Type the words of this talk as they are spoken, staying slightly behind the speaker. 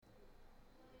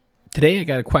Today I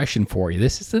got a question for you.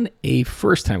 This isn't a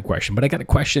first-time question, but I got a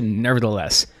question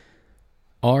nevertheless.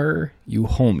 Are you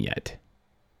home yet?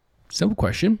 Simple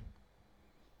question.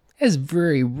 Has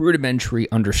very rudimentary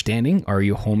understanding. Are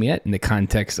you home yet? In the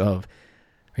context of,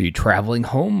 are you traveling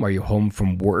home? Are you home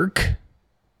from work?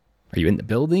 Are you in the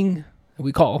building that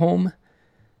we call home?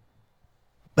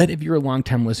 But if you're a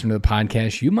long-time listener to the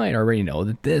podcast, you might already know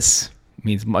that this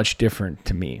means much different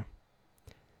to me.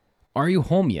 Are you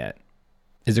home yet?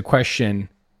 Is a question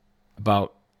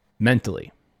about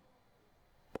mentally.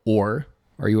 Or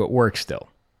are you at work still?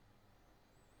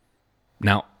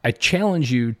 Now, I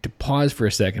challenge you to pause for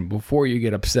a second before you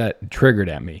get upset and triggered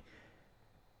at me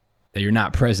that you're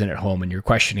not present at home and you're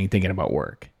questioning thinking about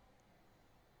work.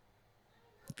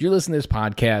 If you're listening to this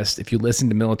podcast, if you listen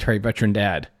to Military Veteran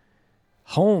Dad,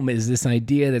 home is this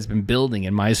idea that's been building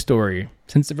in my story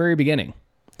since the very beginning.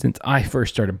 Since I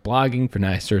first started blogging, when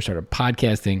I first started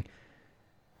podcasting,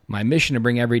 my mission to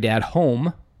bring every dad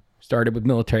home started with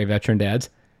Military Veteran Dads,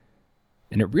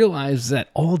 and it realized that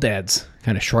all dads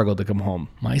kind of struggle to come home,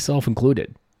 myself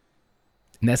included.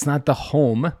 And that's not the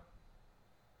home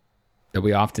that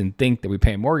we often think that we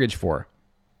pay a mortgage for.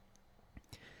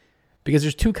 Because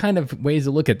there's two kind of ways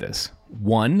to look at this.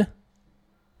 One,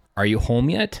 are you home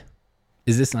yet?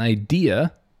 Is this an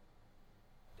idea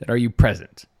that are you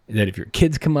present? That if your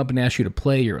kids come up and ask you to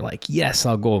play, you're like, yes,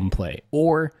 I'll go and play.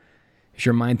 Or is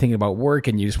your mind thinking about work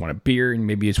and you just want a beer and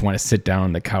maybe you just want to sit down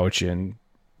on the couch and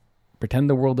pretend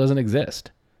the world doesn't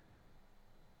exist?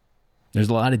 There's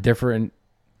a lot of different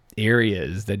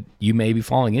areas that you may be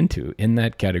falling into in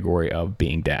that category of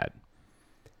being dad.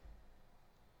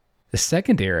 The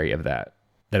second area of that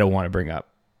I want to bring up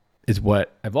is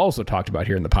what I've also talked about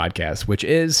here in the podcast, which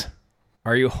is,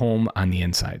 are you home on the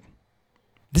inside?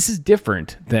 This is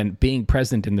different than being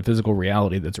present in the physical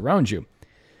reality that's around you.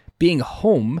 Being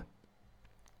home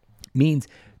means,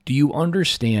 do you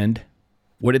understand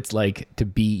what it's like to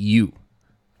be you?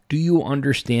 Do you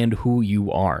understand who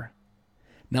you are?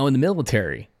 Now, in the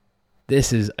military,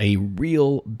 this is a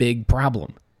real big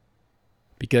problem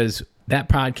because that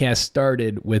podcast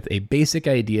started with a basic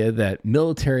idea that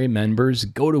military members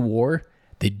go to war,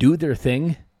 they do their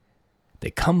thing,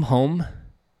 they come home,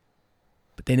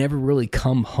 but they never really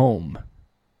come home.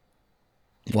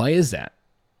 Why is that?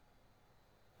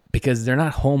 Because they're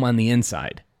not home on the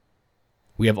inside.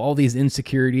 We have all these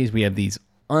insecurities. We have these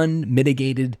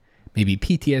unmitigated, maybe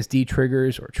PTSD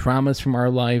triggers or traumas from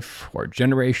our life or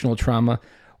generational trauma,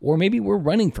 or maybe we're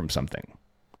running from something.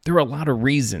 There are a lot of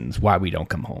reasons why we don't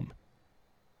come home.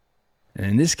 And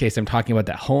in this case, I'm talking about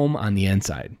that home on the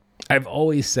inside. I've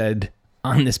always said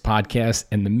on this podcast,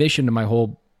 and the mission of my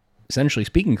whole, essentially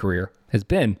speaking career, has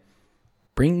been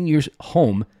bringing your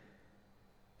home,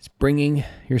 it's bringing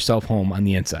yourself home on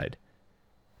the inside.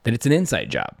 That it's an inside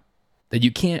job. That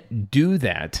you can't do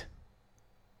that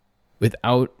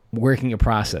without working a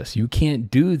process. You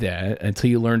can't do that until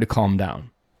you learn to calm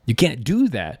down. You can't do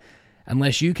that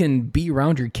unless you can be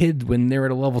around your kids when they're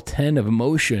at a level 10 of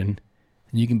emotion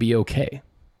and you can be okay.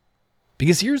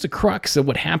 Because here's the crux of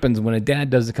what happens when a dad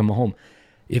doesn't come home.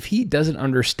 If he doesn't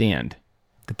understand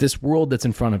that this world that's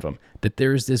in front of him, that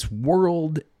there's this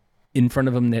world in front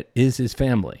of him that is his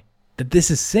family, that this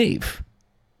is safe,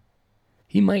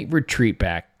 he might retreat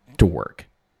back to work.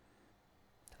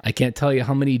 I can't tell you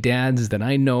how many dads that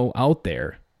I know out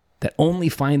there that only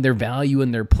find their value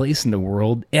and their place in the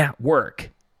world at work.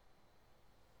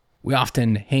 We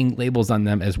often hang labels on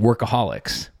them as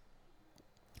workaholics.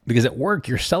 Because at work,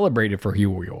 you're celebrated for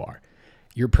who you are.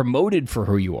 You're promoted for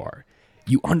who you are.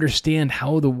 You understand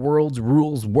how the world's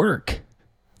rules work.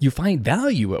 You find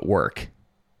value at work.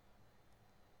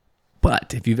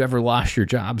 But if you've ever lost your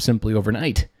job simply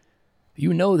overnight,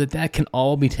 you know that that can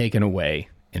all be taken away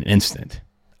in an instant.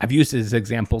 I've used this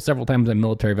example several times on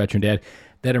Military Veteran Dad,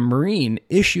 that a Marine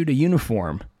issued a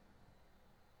uniform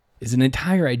is an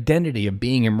entire identity of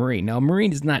being a Marine. Now, a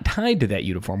Marine is not tied to that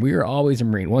uniform. We are always a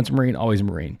Marine. Once a Marine, always a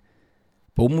Marine.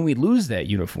 But when we lose that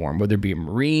uniform, whether it be a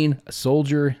Marine, a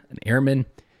soldier, an airman,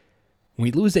 when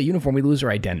we lose that uniform, we lose our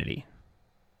identity.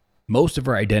 Most of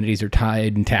our identities are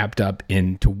tied and tapped up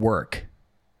into work.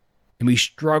 And we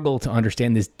struggle to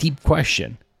understand this deep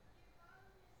question.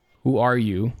 Who are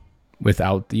you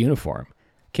without the uniform?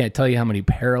 Can't tell you how many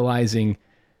paralyzing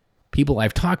people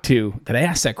I've talked to that I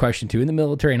asked that question to in the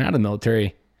military and out of the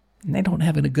military, and they don't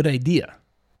have a good idea.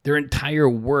 Their entire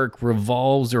work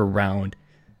revolves around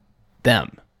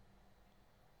them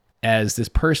as this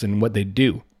person, what they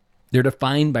do. They're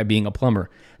defined by being a plumber.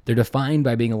 They're defined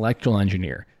by being an electrical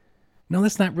engineer. No,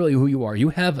 that's not really who you are. You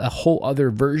have a whole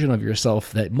other version of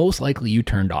yourself that most likely you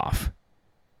turned off.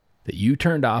 that you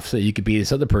turned off so you could be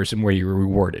this other person where you were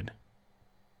rewarded.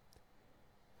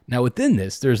 Now, within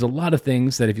this, there's a lot of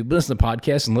things that if you listen to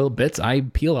podcasts in little bits, I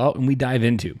peel out and we dive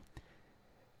into.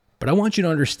 But I want you to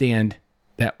understand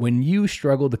that when you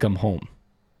struggle to come home,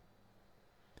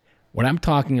 what I'm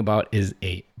talking about is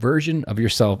a version of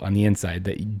yourself on the inside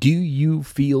that do you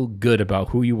feel good about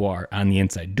who you are on the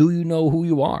inside? Do you know who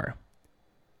you are?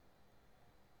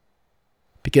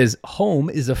 Because home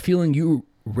is a feeling you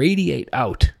radiate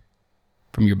out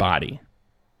from your body.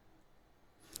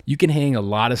 You can hang a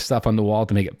lot of stuff on the wall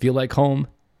to make it feel like home,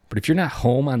 but if you're not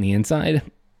home on the inside,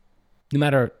 no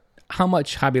matter how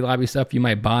much Hobby Lobby stuff you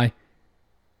might buy,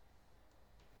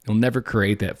 you'll never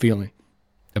create that feeling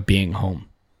of being home.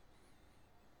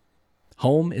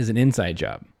 Home is an inside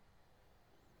job.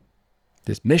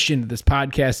 This mission of this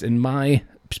podcast and my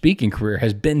speaking career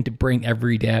has been to bring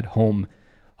every dad home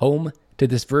to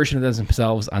this version of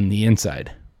themselves on the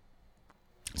inside.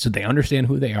 So they understand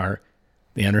who they are,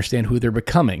 they understand who they're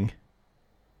becoming,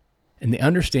 and they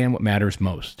understand what matters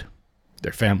most,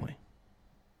 their family.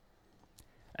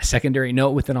 A secondary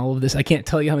note within all of this, I can't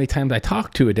tell you how many times I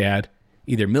talk to a dad,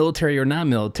 either military or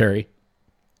non-military,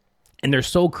 and they're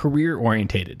so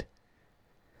career-orientated.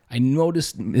 I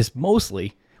notice this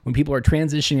mostly when people are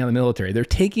transitioning out of the military. They're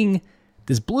taking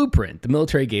this blueprint the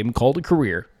military gave them called a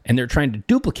career, and they're trying to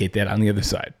duplicate that on the other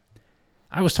side.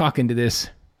 I was talking to this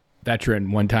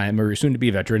veteran one time, or soon to be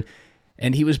a veteran,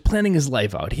 and he was planning his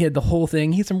life out. He had the whole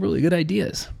thing. He had some really good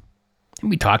ideas. And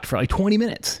we talked for like 20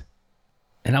 minutes.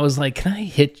 And I was like, can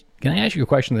I ask you a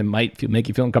question that might make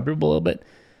you feel uncomfortable a little bit?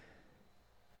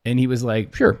 And he was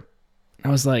like, sure. I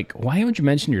was like, why haven't you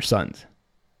mentioned your sons?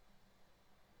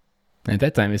 And at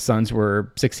that time, his sons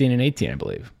were 16 and 18, I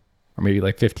believe. Or maybe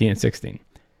like 15 and 16.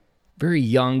 Very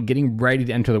young, getting ready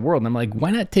to enter the world. And I'm like, why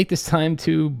not take this time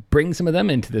to bring some of them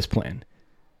into this plan?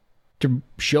 To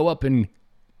show up and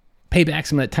pay back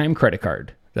some of that time credit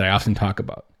card that I often talk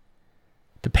about.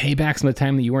 To pay back some of the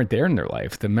time that you weren't there in their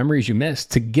life, the memories you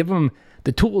missed, to give them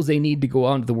the tools they need to go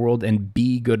out into the world and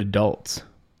be good adults.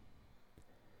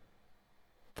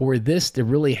 For this to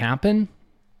really happen,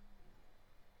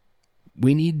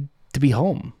 we need to be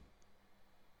home.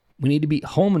 We need to be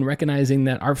home and recognizing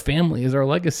that our family is our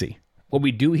legacy. What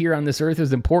we do here on this earth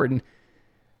is important,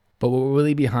 but what we're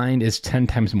really behind is 10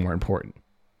 times more important.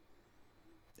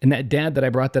 And that dad that I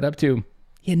brought that up to,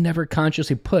 he had never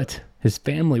consciously put his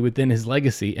family within his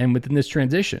legacy and within this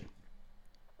transition.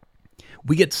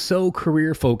 We get so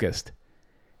career focused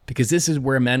because this is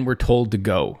where men were told to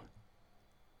go.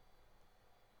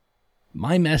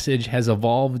 My message has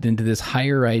evolved into this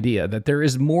higher idea that there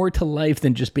is more to life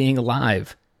than just being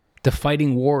alive, to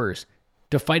fighting wars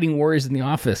in the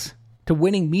office, to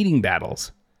winning meeting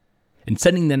battles, and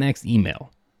sending the next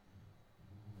email.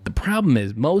 The problem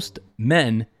is most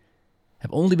men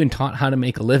have only been taught how to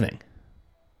make a living.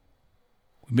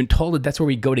 We've been told that that's where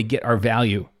we go to get our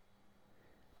value.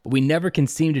 But we never can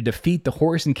seem to defeat the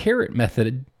horse and carrot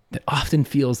method that often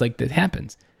feels like that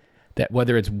happens. That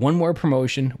whether it's one more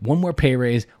promotion, one more pay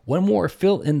raise, one more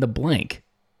fill in the blank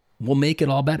will make it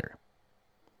all better.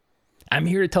 I'm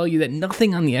here to tell you that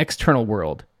nothing on the external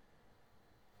world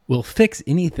will fix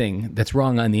anything that's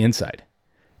wrong on the inside.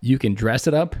 You can dress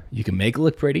it up, you can make it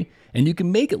look pretty, and you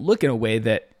can make it look in a way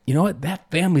that, you know what,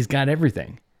 that family's got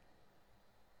everything.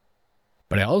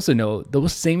 But I also know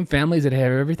those same families that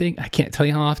have everything, I can't tell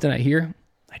you how often I hear,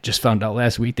 I just found out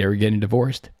last week they were getting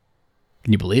divorced.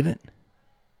 Can you believe it?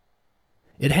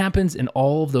 It happens in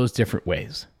all of those different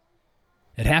ways.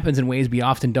 It happens in ways we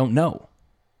often don't know.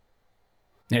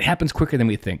 And it happens quicker than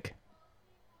we think.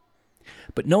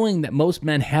 But knowing that most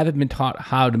men haven't been taught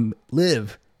how to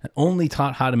live and only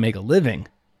taught how to make a living,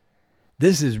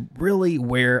 this is really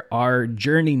where our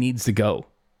journey needs to go.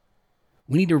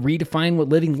 We need to redefine what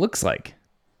living looks like.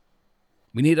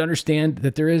 We need to understand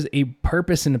that there is a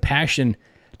purpose and a passion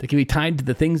that can be tied to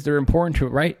the things that are important to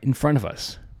right in front of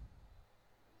us.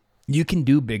 You can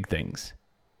do big things,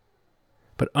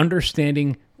 but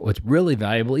understanding what's really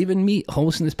valuable, even me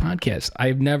hosting this podcast,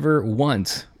 I've never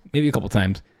once, maybe a couple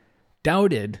times,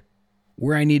 doubted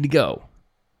where I need to go.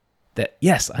 That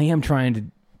yes, I am trying to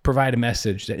provide a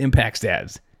message that impacts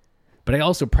dads, but I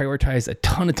also prioritize a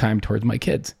ton of time towards my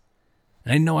kids.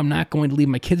 And I know I'm not going to leave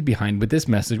my kids behind with this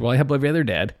message while I help every other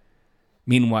dad.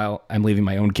 Meanwhile, I'm leaving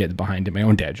my own kids behind in my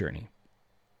own dad journey.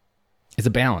 It's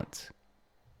a balance.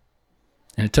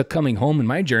 And it took coming home in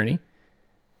my journey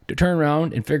to turn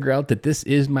around and figure out that this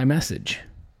is my message.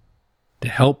 To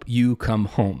help you come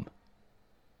home.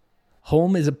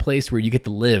 Home is a place where you get to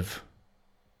live.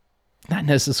 Not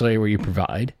necessarily where you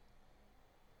provide.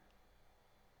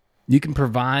 You can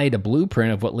provide a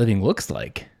blueprint of what living looks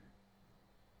like.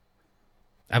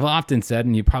 I've often said,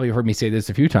 and you probably heard me say this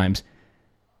a few times,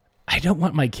 I don't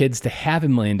want my kids to have $1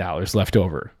 million left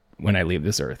over when I leave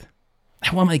this earth.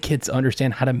 I want my kids to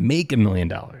understand how to make $1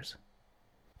 million.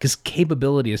 Because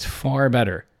capability is far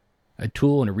better, a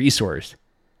tool and a resource,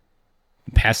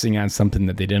 than passing on something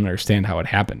that they didn't understand how it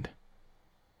happened.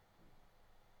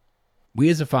 We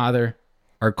as a father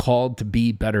are called to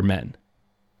be better men,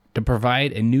 to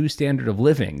provide a new standard of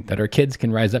living that our kids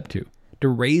can rise up to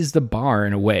raise the bar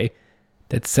in a way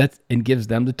that sets and gives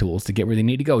them the tools to get where they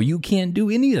need to go. You can't do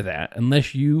any of that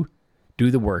unless you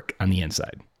do the work on the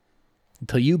inside.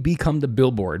 Until you become the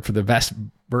billboard for the best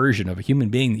version of a human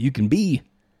being that you can be,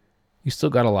 you still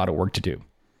got a lot of work to do.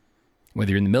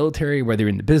 Whether you're in the military, whether you're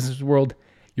in the business world,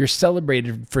 you're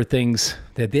celebrated for things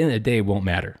that at the end of the day won't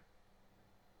matter.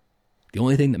 The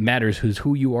only thing that matters is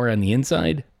who you are on the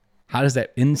inside. How does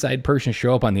that inside person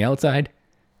show up on the outside?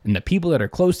 And the people that are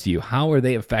close to you, how are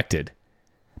they affected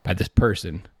by this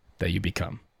person that you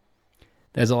become?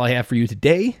 That's all I have for you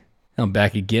today. I'm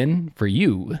back again for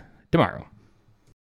you tomorrow.